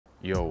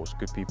Yo, what's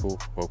good people?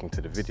 Welcome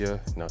to the video.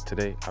 Now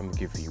today I'm gonna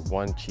give you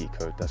one cheat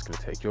code that's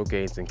gonna take your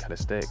gains in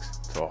calisthenics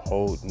to a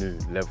whole new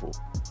level.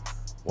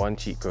 One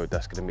cheat code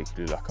that's gonna make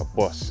you look like a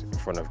boss in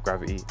front of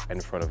gravity and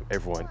in front of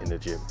everyone in the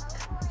gym.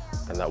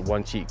 And that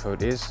one cheat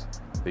code is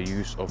the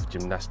use of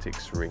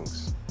gymnastics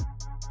rings.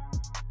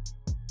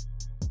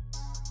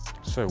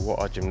 So what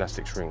are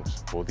gymnastics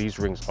rings? Well, these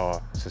rings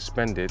are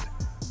suspended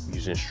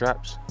using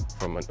straps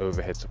from an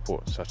overhead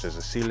support such as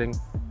a ceiling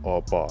or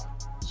a bar.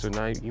 So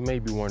now you may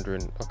be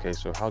wondering, okay,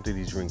 so how do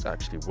these rings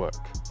actually work?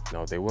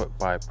 Now they work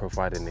by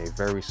providing a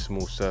very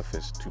small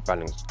surface to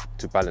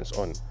balance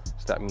on.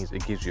 So that means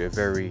it gives you a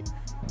very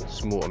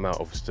small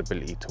amount of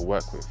stability to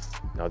work with.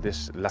 Now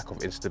this lack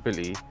of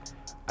instability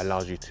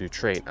allows you to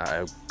train at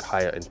a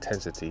higher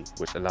intensity,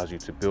 which allows you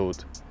to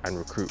build and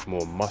recruit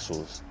more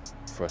muscles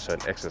for a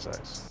certain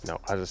exercise. Now,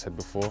 as I said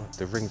before,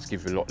 the rings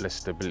give you a lot less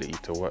stability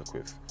to work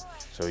with.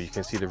 So you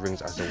can see the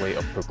rings as a way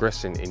of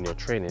progressing in your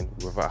training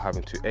without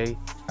having to A,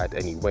 add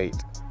any weight,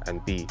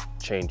 and B,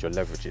 change your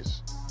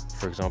leverages.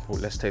 For example,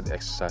 let's take the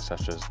exercise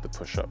such as the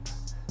push-up.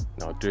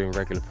 Now, doing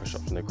regular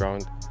push-ups on the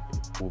ground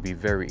will be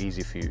very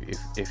easy for you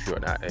if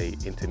you're at a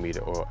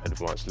intermediate or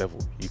advanced level.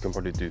 You can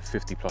probably do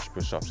 50 plus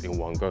push-ups in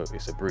one go,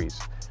 it's a breeze.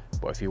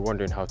 But if you're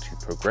wondering how to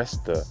progress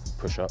the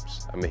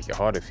push-ups and make it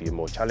harder for you,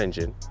 more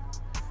challenging,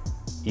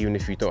 even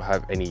if you don't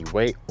have any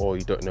weight or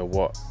you don't know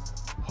what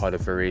harder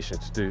variation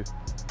to do,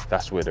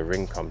 that's where the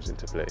ring comes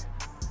into play.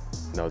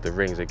 Now the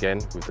rings, again,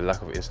 with the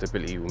lack of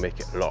instability, will make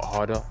it a lot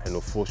harder and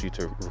will force you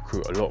to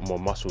recruit a lot more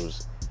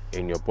muscles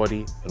in your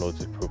body in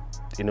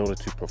order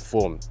to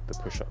perform the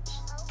push-ups.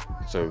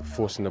 So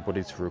forcing the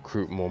body to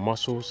recruit more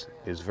muscles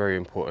is very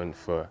important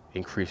for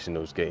increasing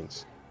those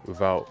gains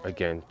without,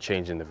 again,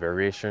 changing the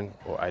variation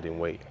or adding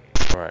weight.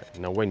 Alright,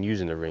 now when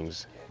using the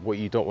rings, what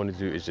you don't want to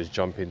do is just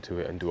jump into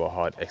it and do a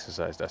hard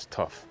exercise that's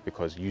tough,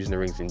 because using the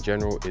rings in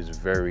general is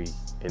very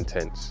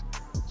intense.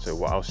 So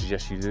what I'll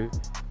suggest you do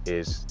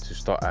is to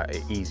start at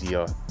an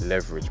easier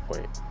leverage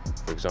point.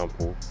 For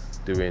example,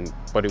 doing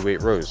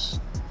bodyweight rows.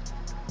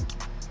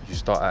 You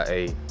start at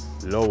a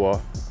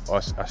lower,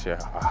 or actually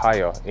a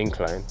higher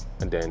incline,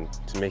 and then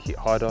to make it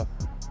harder,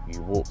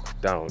 you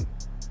walk down,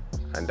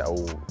 and that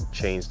will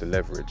change the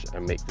leverage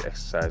and make the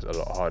exercise a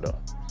lot harder.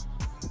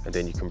 And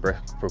then you can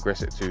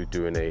progress it to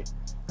doing a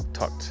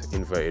tucked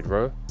inverted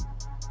row,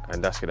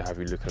 and that's gonna have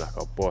you looking like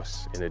a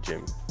boss in the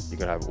gym. You're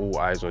gonna have all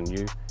eyes on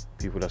you.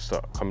 People that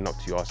start coming up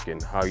to you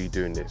asking, how are you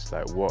doing this?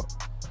 Like what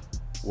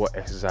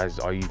exercises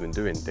are you even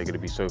doing? They're gonna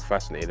be so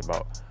fascinated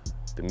about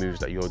the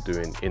moves that you're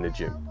doing in the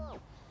gym.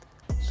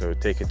 So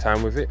take your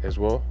time with it as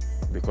well,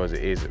 because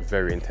it is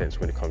very intense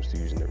when it comes to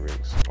using the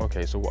rings.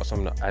 Okay, so what are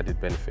some of the added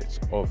benefits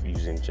of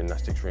using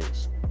gymnastics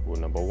rings? Well,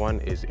 number one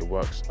is it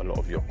works a lot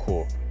of your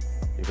core.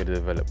 You're going to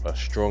develop a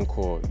strong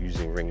core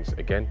using rings,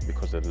 again,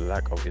 because of the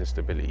lack of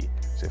instability.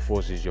 So it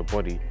forces your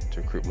body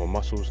to recruit more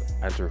muscles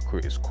and to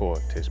recruit its core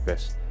to its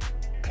best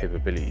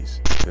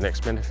capabilities. The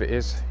next benefit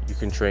is you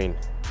can train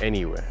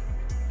anywhere.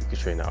 You can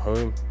train at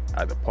home,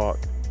 at the park,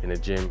 in a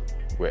gym,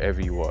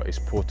 wherever you are. It's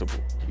portable.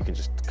 You can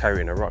just carry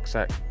it in a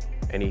rucksack,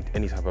 any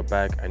type of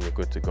bag, and you're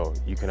good to go.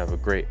 You can have a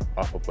great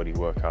upper body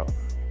workout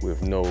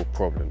with no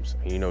problems.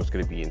 And you know it's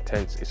going to be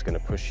intense, it's going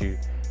to push you,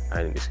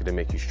 and it's going to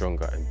make you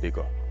stronger and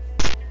bigger.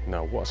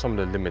 Now, what are some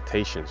of the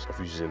limitations of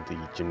using the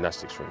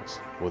gymnastics rings?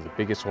 Well, the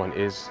biggest one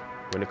is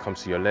when it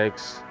comes to your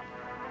legs,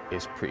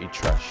 it's pretty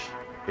trash.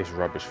 It's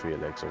rubbish for your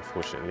legs,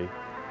 unfortunately.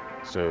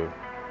 So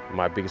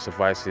my biggest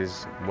advice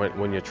is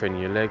when you're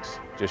training your legs,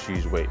 just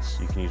use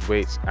weights. You can use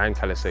weights and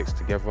calisthenics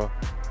together,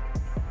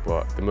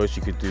 but the most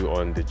you could do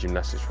on the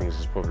gymnastics rings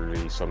is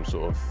probably some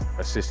sort of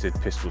assisted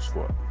pistol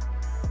squat,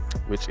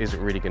 which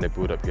isn't really going to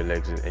build up your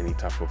legs in any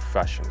type of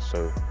fashion.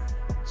 So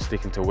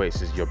sticking to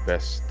weights is your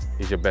best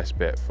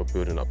bet for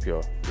building up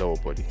your lower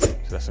body.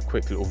 So that's a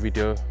quick little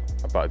video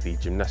about the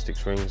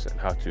gymnastics rings and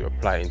how to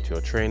apply it into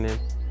your training.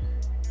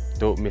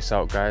 Don't miss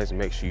out, guys.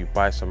 Make sure you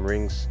buy some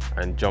rings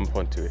and jump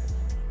onto it,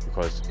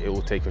 because it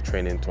will take your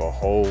training to a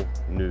whole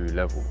new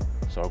level.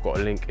 So I've got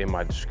a link in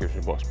my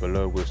description box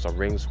below with some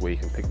rings where you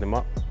can pick them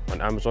up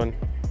on Amazon.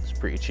 It's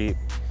pretty cheap.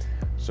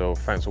 So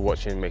thanks for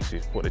watching. Make sure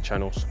you support the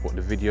channel, support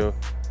the video.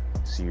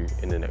 See you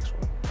in the next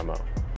one. I'm out.